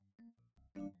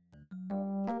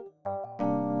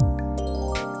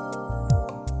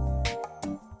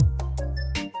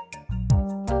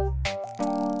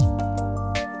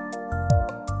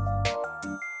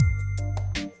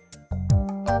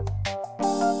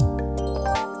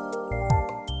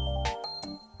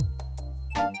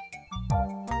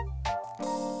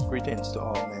Greetings to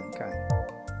all mankind.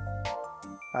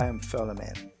 I am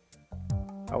Fellowman.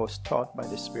 I was taught by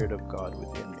the Spirit of God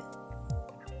within me.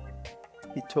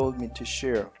 He told me to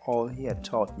share all He had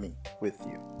taught me with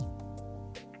you.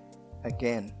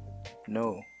 Again,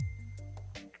 no,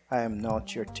 I am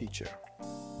not your teacher.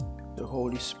 The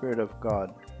Holy Spirit of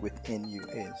God within you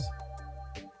is.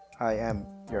 I am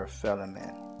your fellow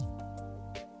man.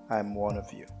 I am one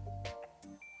of you.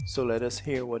 So let us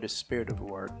hear what the Spirit of the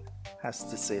Word has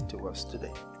to say to us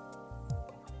today.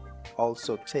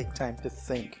 Also, take time to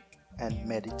think and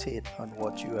meditate on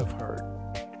what you have heard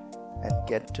and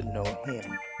get to know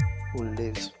Him who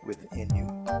lives within you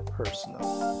personally.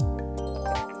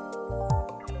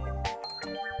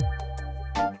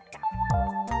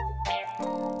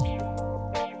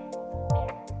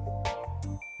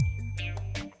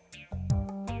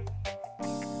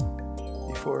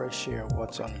 Before I share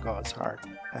what's on God's heart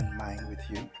and mind with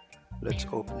you, let's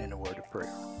open in a word of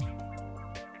prayer.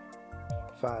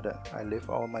 Father, I lift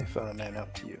all my fellow men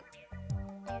up to you.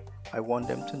 I want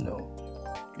them to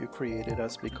know you created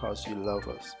us because you love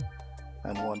us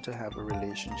and want to have a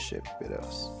relationship with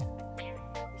us.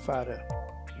 Father,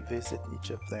 visit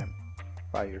each of them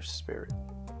by your Spirit.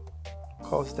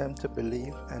 Cause them to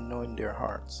believe and know in their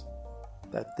hearts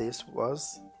that this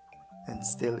was and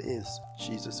still is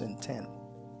Jesus' intent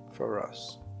for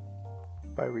us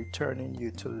by returning you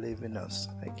to live in us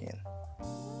again.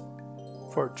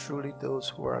 For truly those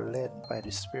who are led by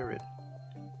the Spirit,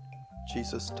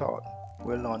 Jesus taught,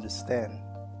 will understand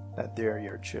that they are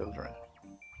your children.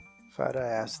 Father, I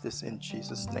ask this in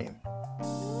Jesus' name.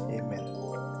 Amen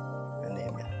and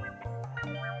amen.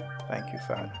 Thank you,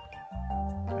 Father.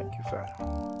 Thank you,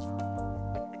 Father.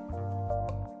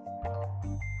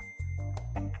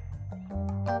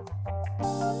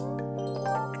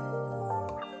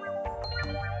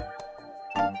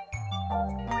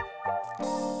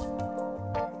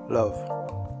 Love.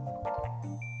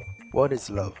 What is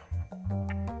love?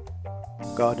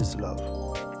 God is love.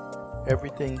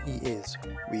 Everything He is,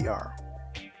 we are.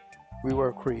 We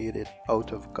were created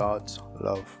out of God's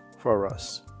love for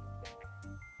us.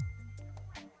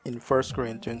 In 1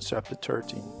 Corinthians chapter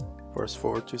 13, verse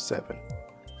 4 to 7,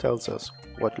 tells us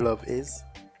what love is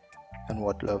and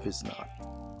what love is not.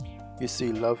 You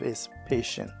see, love is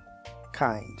patient,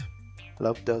 kind.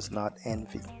 Love does not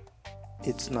envy.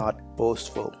 It's not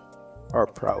boastful or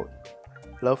proud.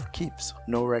 Love keeps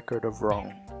no record of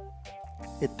wrong.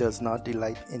 It does not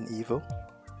delight in evil,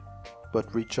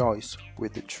 but rejoice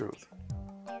with the truth.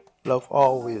 Love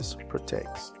always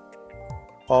protects,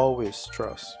 always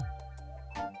trusts,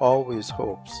 always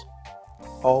hopes,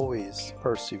 always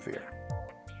perseveres.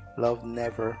 Love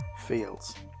never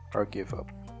fails or gives up.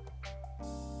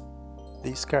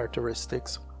 These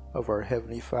characteristics of our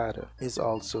Heavenly Father is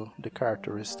also the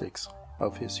characteristics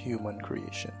of His human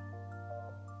creation.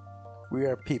 We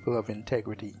are people of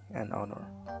integrity and honor,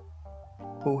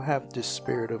 who have the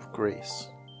spirit of grace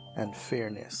and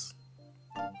fairness,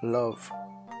 love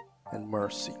and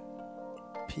mercy,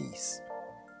 peace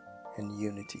and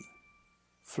unity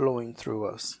flowing through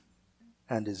us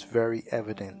and is very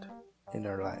evident in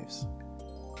our lives.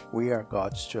 We are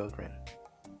God's children.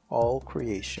 All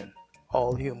creation,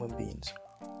 all human beings,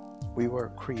 we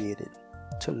were created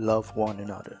to love one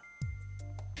another.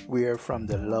 We are from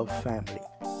the love family,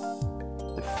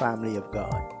 the family of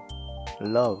God.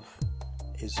 Love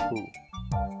is who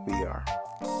we are.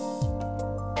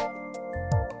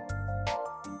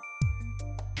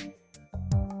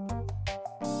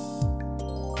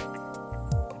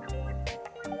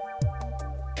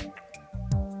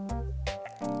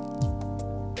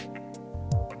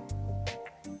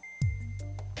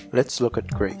 Let's look at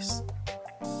grace.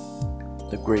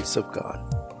 The grace of God.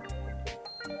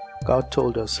 God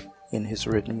told us in His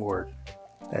written word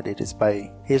that it is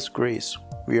by His grace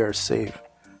we are saved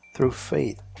through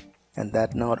faith, and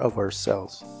that not of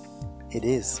ourselves. It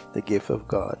is the gift of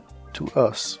God to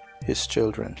us, His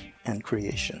children and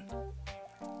creation.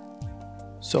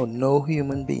 So no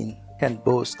human being can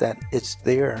boast that it's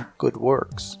their good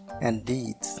works and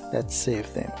deeds that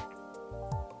save them.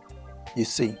 You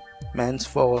see, man's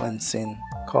fall and sin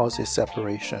causes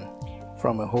separation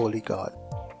from a holy God.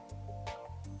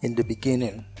 In the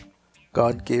beginning,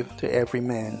 God gave to every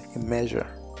man a measure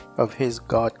of His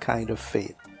God kind of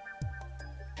faith.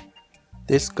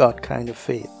 This God kind of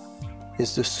faith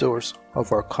is the source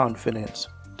of our confidence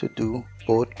to do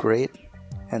both great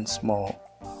and small,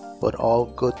 but all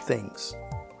good things.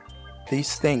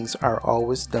 These things are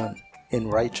always done in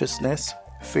righteousness,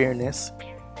 fairness,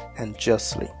 and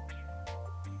justly.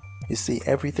 You see,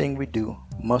 everything we do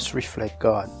must reflect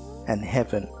God and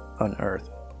heaven on earth.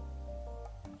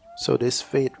 So this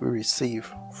faith we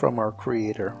receive from our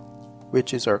Creator,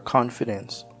 which is our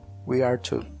confidence, we are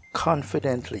to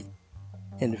confidently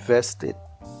invest it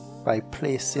by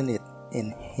placing it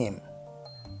in Him,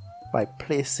 by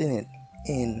placing it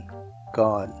in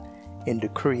God, in the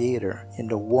Creator, in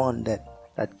the one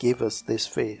that gave us this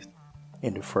faith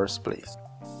in the first place.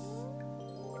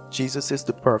 Jesus is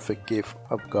the perfect gift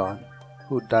of God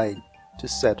who died to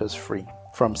set us free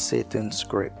from Satan's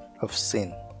grip of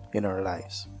sin in our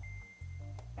lives.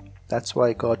 That's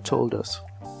why God told us,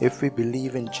 if we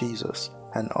believe in Jesus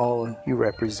and all He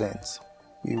represents,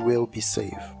 we will be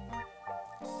saved.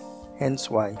 Hence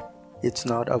why it's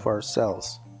not of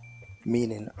ourselves,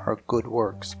 meaning our good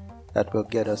works, that will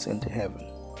get us into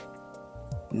heaven.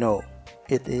 No,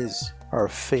 it is our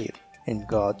faith in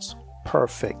God's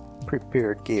perfect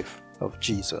prepared gift of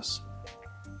Jesus,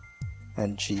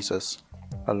 and Jesus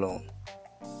alone.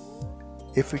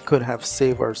 If we could have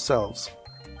saved ourselves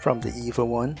from the evil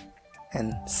one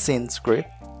and sin's grip,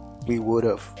 we would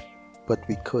have, but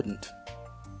we couldn't.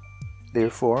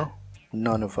 Therefore,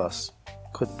 none of us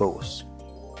could boast.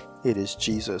 It is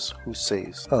Jesus who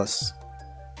saves us,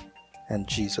 and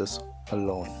Jesus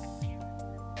alone.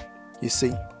 You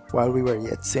see, while we were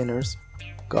yet sinners,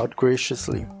 God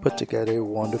graciously put together a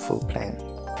wonderful plan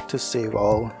to save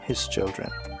all His children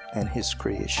and His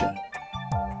creation.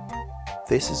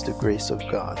 This is the grace of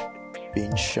God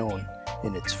being shown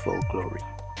in its full glory.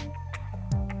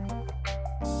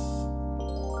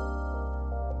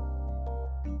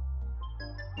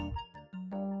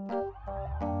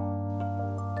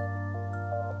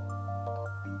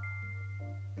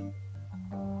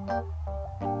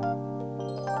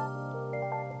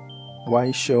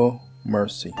 Why show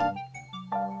mercy?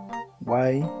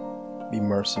 Why be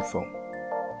merciful?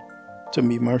 To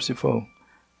be merciful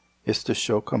is to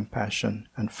show compassion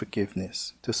and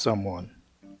forgiveness to someone,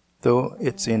 though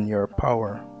it's in your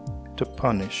power to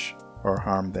punish or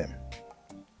harm them.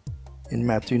 In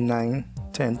Matthew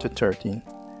 9:10-13,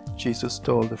 Jesus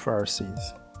told the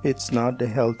Pharisees, "It's not the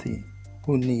healthy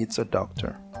who needs a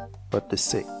doctor, but the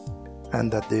sick, and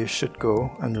that they should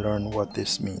go and learn what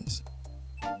this means.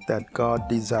 That God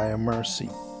desire mercy,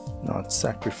 not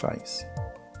sacrifice.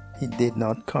 He did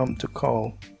not come to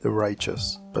call the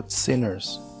righteous, but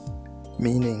sinners,"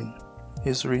 meaning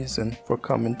His reason for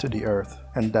coming to the earth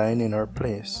and dying in our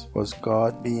place was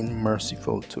God being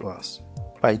merciful to us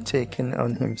by taking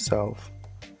on Himself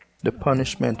the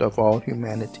punishment of all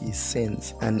humanity's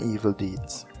sins and evil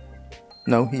deeds.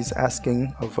 Now He's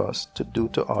asking of us to do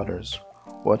to others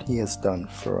what He has done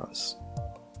for us.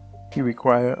 He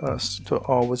requires us to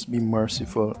always be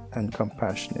merciful and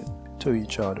compassionate to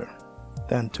each other,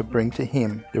 than to bring to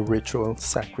Him the ritual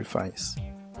sacrifice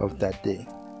of that day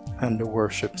and the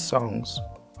worship songs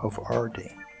of our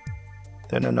day.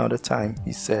 Then another time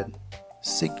He said,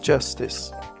 "Seek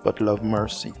justice, but love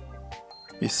mercy."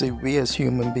 You see, we as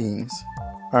human beings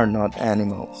are not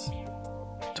animals.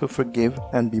 To forgive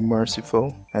and be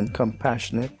merciful and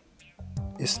compassionate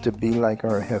is to be like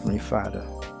our Heavenly Father.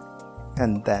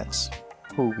 And that's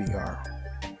who we are.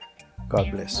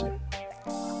 God bless you.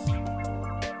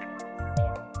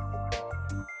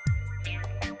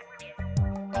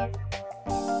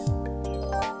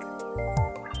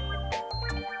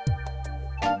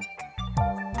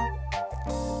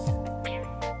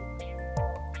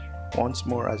 Once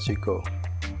more as you go,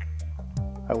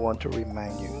 I want to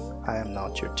remind you, I am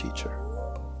not your teacher.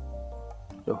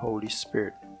 The Holy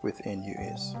Spirit within you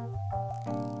is.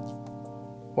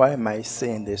 Why am I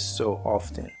saying this so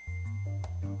often?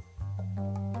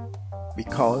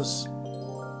 Because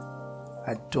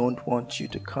I don't want you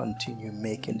to continue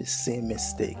making the same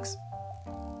mistakes,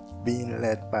 being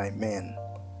led by men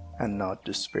and not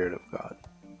the Spirit of God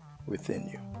within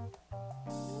you.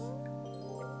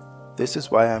 This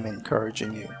is why I'm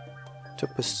encouraging you to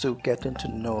pursue getting to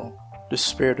know the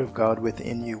Spirit of God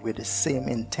within you with the same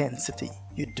intensity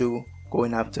you do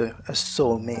going after a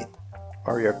soulmate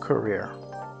or your career.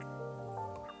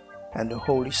 And the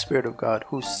Holy Spirit of God,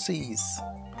 who sees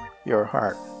your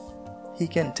heart, He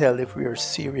can tell if we are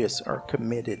serious or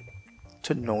committed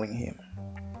to knowing Him.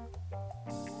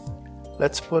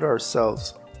 Let's put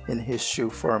ourselves in His shoe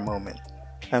for a moment,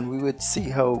 and we would see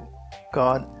how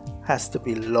God has to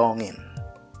be longing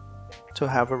to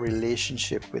have a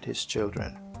relationship with His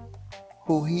children,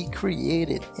 who He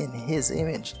created in His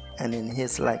image and in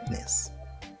His likeness.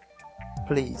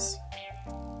 Please,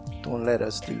 don't let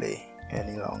us delay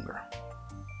any longer.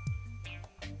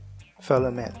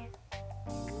 Fellowman,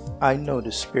 I know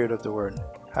the Spirit of the Word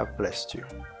have blessed you.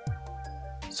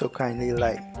 So kindly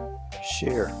like,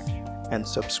 share, and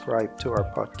subscribe to our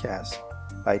podcast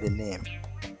by the name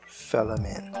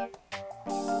Fellowman.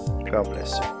 God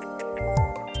bless you.